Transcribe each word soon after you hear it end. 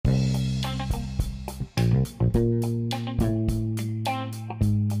Welcome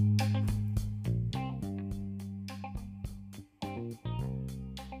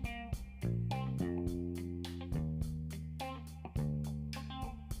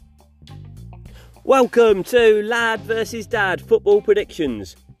to Lad vs Dad Football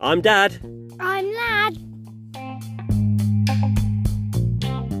Predictions. I'm Dad. I'm Lad.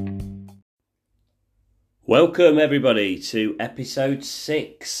 Welcome everybody to episode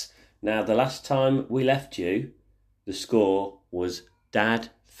 6. Now the last time we left you, the score was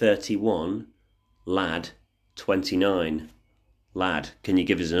Dad 31, Lad 29. Lad, can you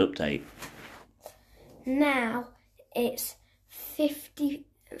give us an update? Now it's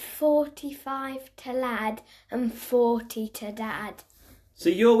 45 to Lad and 40 to Dad. So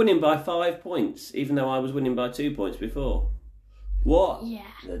you're winning by 5 points, even though I was winning by 2 points before. What?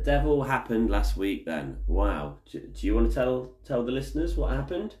 Yeah. The devil happened last week then. Wow. Do you want to tell the listeners what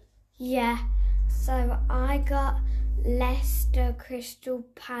happened? Yeah. So I got Leicester Crystal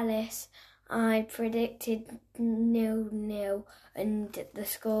Palace. I predicted 0-0 and the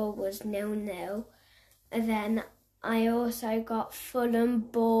score was 0-0. And then I also got Fulham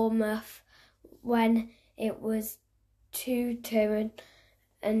Bournemouth when it was 2-2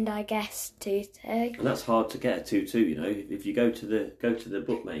 and I guessed 2-2. And that's hard to get a 2-2, you know. If you go to the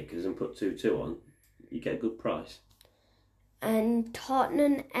bookmakers and put 2-2 on, you get a good price. And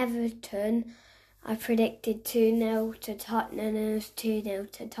Tottenham Everton, I predicted 2-0 to Tottenham and it was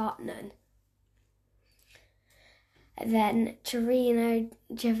 2-0 to Tottenham. Then Torino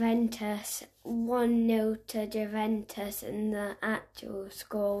Juventus 1-0 to Juventus and the actual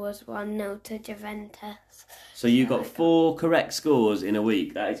score was 1-0 to Juventus. So you got 4 correct scores in a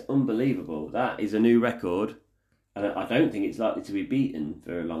week. That is unbelievable. That is a new record. And I don't think it's likely to be beaten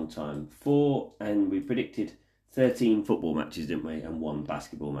for a long time. 4, and we predicted 13 football matches, didn't we? And 1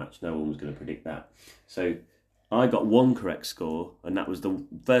 basketball match. No one was going to predict that. So I got 1 correct score, and that was the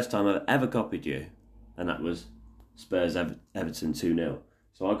first time I've ever copied you. And that was Spurs Everton 2-0.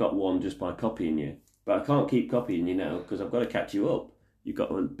 So I got 1 just by copying you. But I can't keep copying you now because I've got to catch you up. You've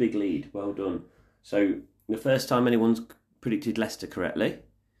got a big lead. Well done. So the first time anyone's predicted Leicester correctly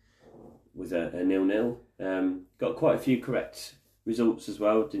was a 0-0. Got quite a few correct results as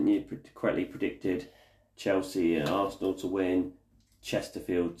well, didn't you? Correctly predicted Chelsea and Arsenal to win,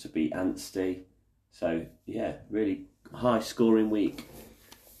 Chesterfield to beat Anstey. So yeah, really high scoring week.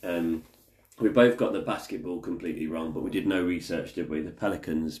 We both got the basketball completely wrong, but we did no research, did we? The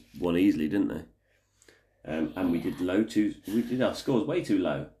Pelicans won easily, didn't they? And we did we did our scores way too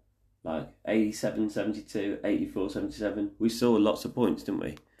low. Like 87-72, 84-77. We saw lots of points, didn't we?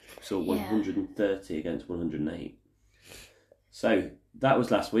 We saw 130 against 108. So that was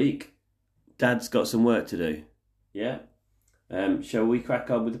last week. Dad's got some work to do. Yeah? Shall we crack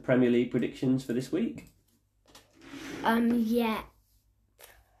on with the Premier League predictions for this week? Yeah.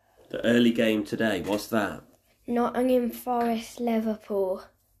 The early game today, what's that? Nottingham Forest Liverpool.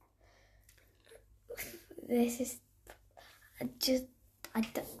 This is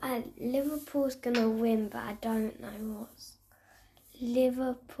Liverpool's gonna win, but I don't know what's.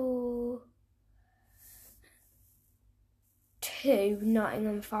 Liverpool 2,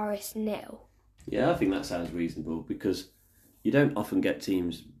 Nottingham Forest 0. Yeah, I think that sounds reasonable because you don't often get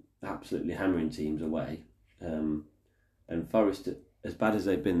teams absolutely hammering teams away. And Forest, as bad as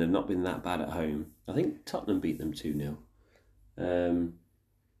they've not been that bad at home. I think Tottenham beat them 2-0.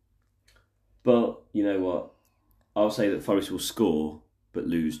 But you know what? I'll say that Forest will score but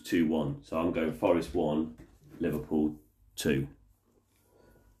lose 2-1. So I'm going Forest 1, Liverpool 2.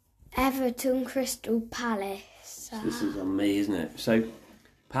 Everton Crystal Palace. So this is on me, isn't it? So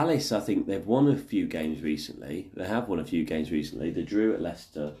Palace, I think they've won a few games recently. They have won a few games recently. They drew at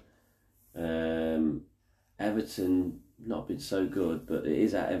Leicester. Everton, not been so good, but it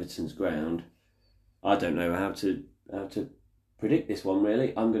is at Everton's ground. I don't know how to predict this one,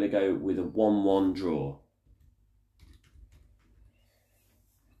 really. I'm going to go with a 1-1 draw.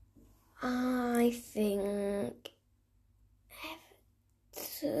 I think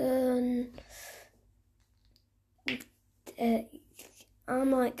Everton. I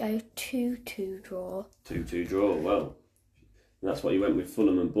might go 2-2 draw. 2-2 draw. Well, that's what you went with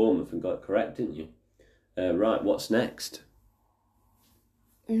Fulham and Bournemouth and got correct, didn't you? Right, what's next?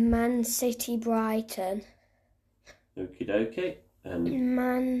 Man City Brighton. Okie dokie.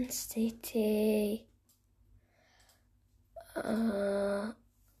 Man City.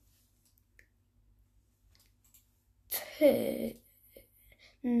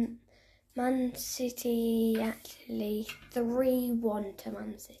 Man City actually 3-1 to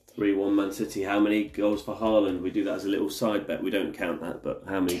Man City. 3-1 Man City. How many goals for Haaland? We do that as a little side bet. We don't count that, but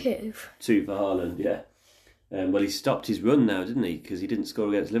how many? 2. 2 for Haaland, yeah. Well, he stopped his run now, didn't he? Because he didn't score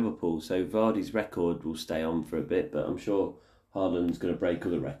against Liverpool. So Vardy's record will stay on for a bit, but I'm sure Haaland's going to break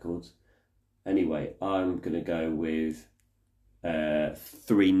other records. Anyway, I'm going to go with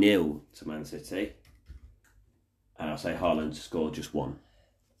 3-0 to Man City. And I'll say Haaland to score just one.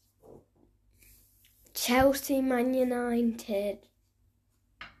 Chelsea, Man United.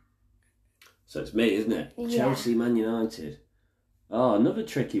 So it's me, isn't it? Yeah. Chelsea, Man United. Oh, another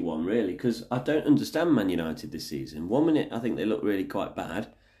tricky one, really, because I don't understand Man United this season. 1 minute, I think they look really quite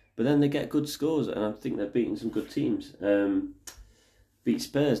bad, but then they get good scores, and I think they've beaten some good teams. Beat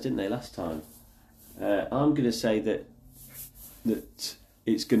Spurs, didn't they, last time? I'm going to say that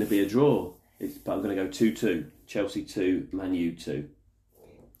it's going to be a draw, but I'm going to go 2-2. Chelsea 2, Man U 2.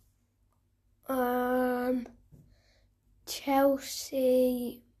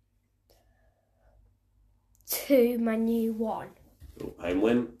 Chelsea 2, Man U 1. Home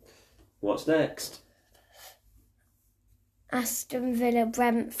win. What's next? Aston Villa,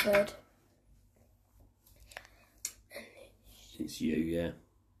 Brentford. It's you, yeah.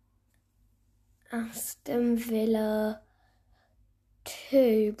 Aston Villa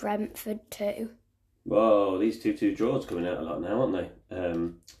 2, Brentford 2. Whoa, these 2-2 draws coming out a lot now, aren't they?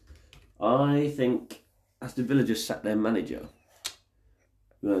 I think Aston Villa just sacked their manager.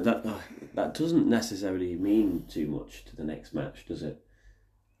 No, that doesn't necessarily mean too much to the next match, does it?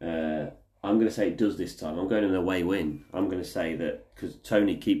 I'm going to say it does this time. I'm going an away win. I'm going to say that because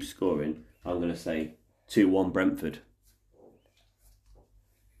Tony keeps scoring, I'm going to say 2-1 Brentford.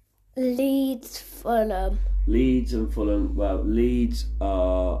 Leeds, Fulham. Leeds and Fulham. Well, Leeds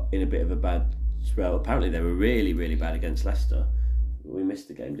are in a bit of a bad spell. Apparently they were really, really bad against Leicester. We missed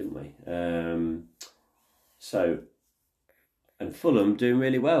the game, didn't we? And Fulham doing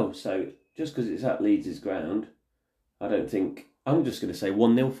really well. So just because it's at Leeds' ground, I don't think... I'm just going to say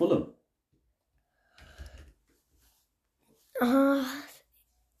 1-0 Fulham.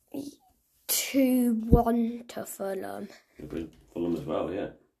 2-1 to Fulham. Fulham as well, yeah.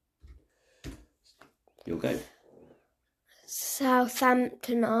 You'll go.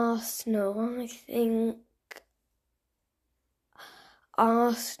 Southampton, Arsenal. I think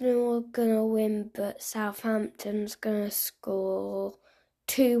Arsenal are going to win, but Southampton's going to score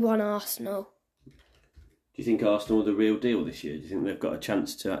 2-1 Arsenal. Do you think Arsenal are the real deal this year? Do you think they've got a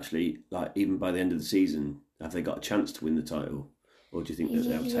chance to actually, like, even by the end of the season, have they got a chance to win the title? Or do you think that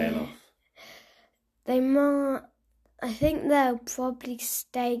they'll tail off? They might. I think they'll probably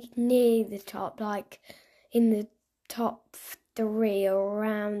stay near the top, like in the top 3 or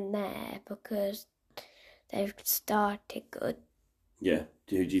around there, because they've started good. Yeah.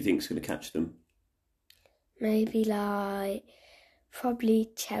 Who do you think's going to catch them? Maybe probably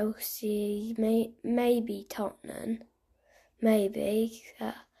Chelsea, maybe Tottenham, maybe,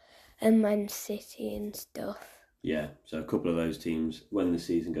 and Man City and stuff. Yeah, so a couple of those teams when the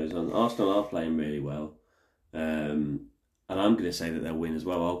season goes on. Arsenal are playing really well, and I'm going to say that they'll win as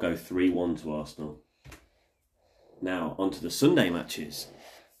well. I'll go 3-1 to Arsenal. Now, on to the Sunday matches.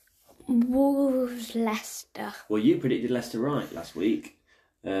 Wolves, Leicester. Well, you predicted Leicester right last week.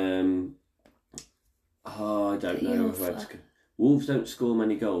 I don't know. Wolves don't score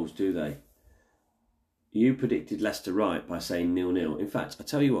many goals, do they? You predicted Leicester right by saying 0-0. In fact, I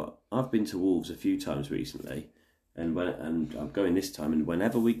tell you what, I've been to Wolves a few times recently, and I'm going this time. And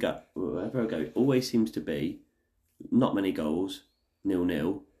whenever I go, it always seems to be not many goals,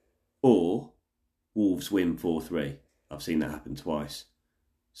 0-0, or Wolves win 4-3. I've seen that happen twice.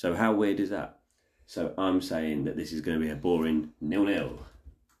 So how weird is that? So I'm saying that this is going to be a boring 0-0.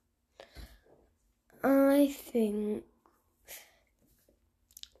 I think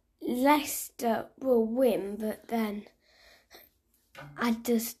Leicester will win, but then I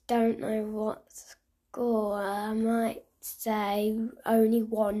just don't know what score. I might say only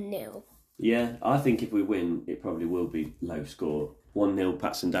 1-0. Yeah, I think if we win, it probably will be low score. 1-0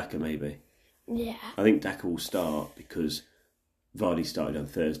 Patson Daka maybe. Yeah. I think Daka will start because Vardy started on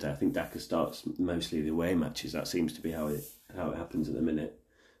Thursday. I think Daka starts mostly the away matches. That seems to be how it happens at the minute.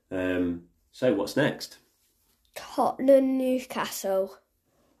 So what's next? Tottenham, Newcastle.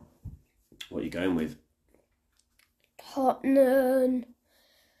 What are you going with? Tottenham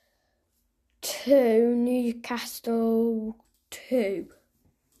 2, Newcastle 2.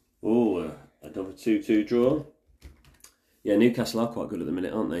 Oh, another 2-2 draw. Yeah, Newcastle are quite good at the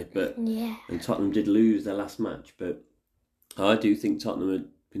minute, aren't they? But yeah. And Tottenham did lose their last match, but I do think Tottenham have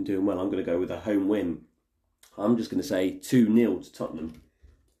been doing well. I'm going to go with a home win. I'm just going to say 2-0 to Tottenham.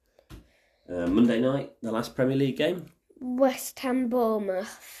 Monday night, the last Premier League game. West Ham,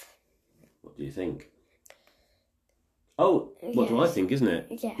 Bournemouth. What do you think? Oh, what do I Yes. think, isn't it?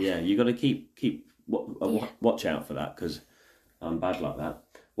 Yeah. Yeah, you got to keep Yeah. watch out for that because I'm bad like that.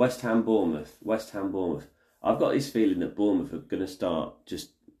 West Ham, Bournemouth. I've got this feeling that Bournemouth are going to start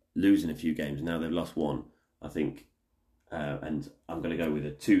just losing a few games. Now they've lost one, I think, and I'm going to go with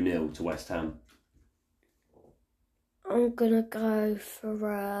a 2-0 to West Ham. I'm gonna go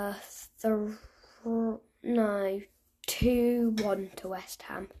for 2-1 to West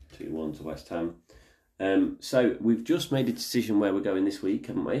Ham. 2-1 to West Ham. So we've just made a decision where we're going this week,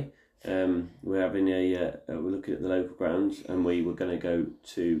 haven't we? We're having we're looking at the local grounds, and we were going to go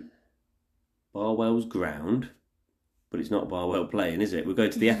to Barwell's ground, but it's not Barwell playing, is it? We're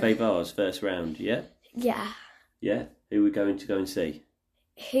going to the FA Vars first round, yeah? Yeah. Yeah? Who are we going to go and see?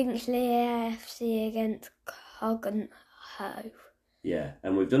 Hinckley AFC against Cogenhoe. Yeah,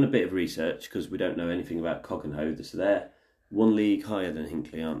 and we've done a bit of research because we don't know anything about Cogenhoe, so they're one league higher than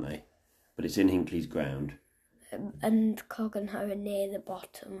Hinckley, aren't they? But it's in Hinckley's ground. And Cogenhoe are near the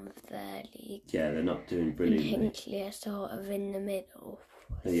bottom of their league. Yeah, they're not doing And brilliantly. Hinckley are sort of in the middle.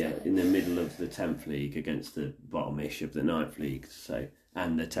 Yeah, in the middle of the 10th league against the bottomish of the 9th league, so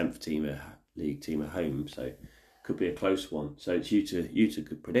and the 10th league team at home, so could be a close one. So it's you to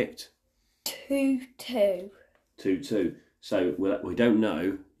could predict 2-2. 2-2. So we don't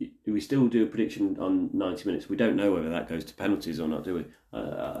know. We still do a prediction on 90 minutes. We don't know whether that goes to penalties or not, do we?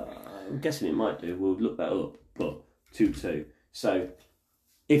 I'm guessing it might do. We'll look that up. But 2-2. So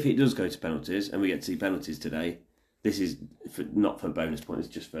if it does go to penalties and we get to see penalties today, this is not for bonus points,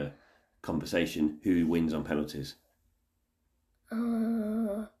 just for conversation. Who wins on penalties?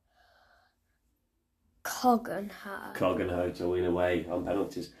 Cogenhoe. Cogenhoe to win away on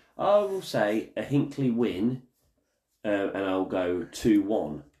penalties. I will say a Hinckley win, and I'll go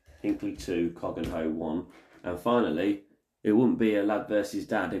 2-1. Hinckley 2, Cogenhoe 1. And finally, it wouldn't be a lad versus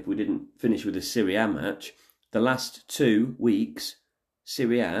dad if we didn't finish with a Serie A match. The last 2 weeks,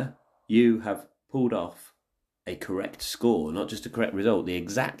 Serie A, you have pulled off a correct score, not just a correct result, the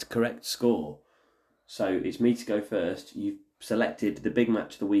exact correct score. So it's me to go first. You've selected the big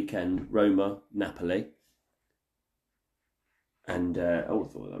match of the weekend, Roma, Napoli. And, I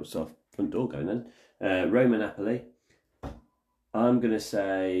thought that was our front door going then. Roma, Napoli. I'm going to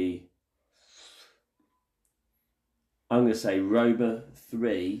say Roma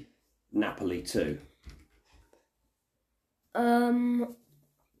 3, Napoli 2. I'm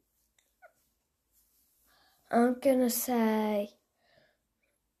gonna say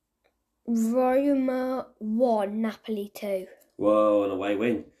Roma 1, Napoli 2. Whoa, an away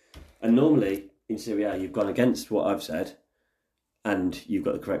win. And normally in Serie A you've gone against what I've said and you've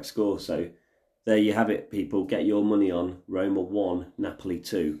got the correct score. So there you have it, people. Get your money on Roma 1, Napoli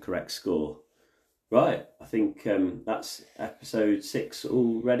 2, correct score. Right, I think that's episode 6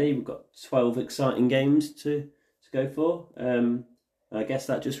 already. We've got 12 exciting games to go for. I guess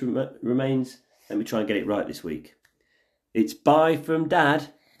that just remains. Let me try and get it right this week. It's bye from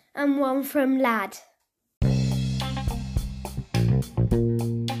Dad. And 1 from Lad.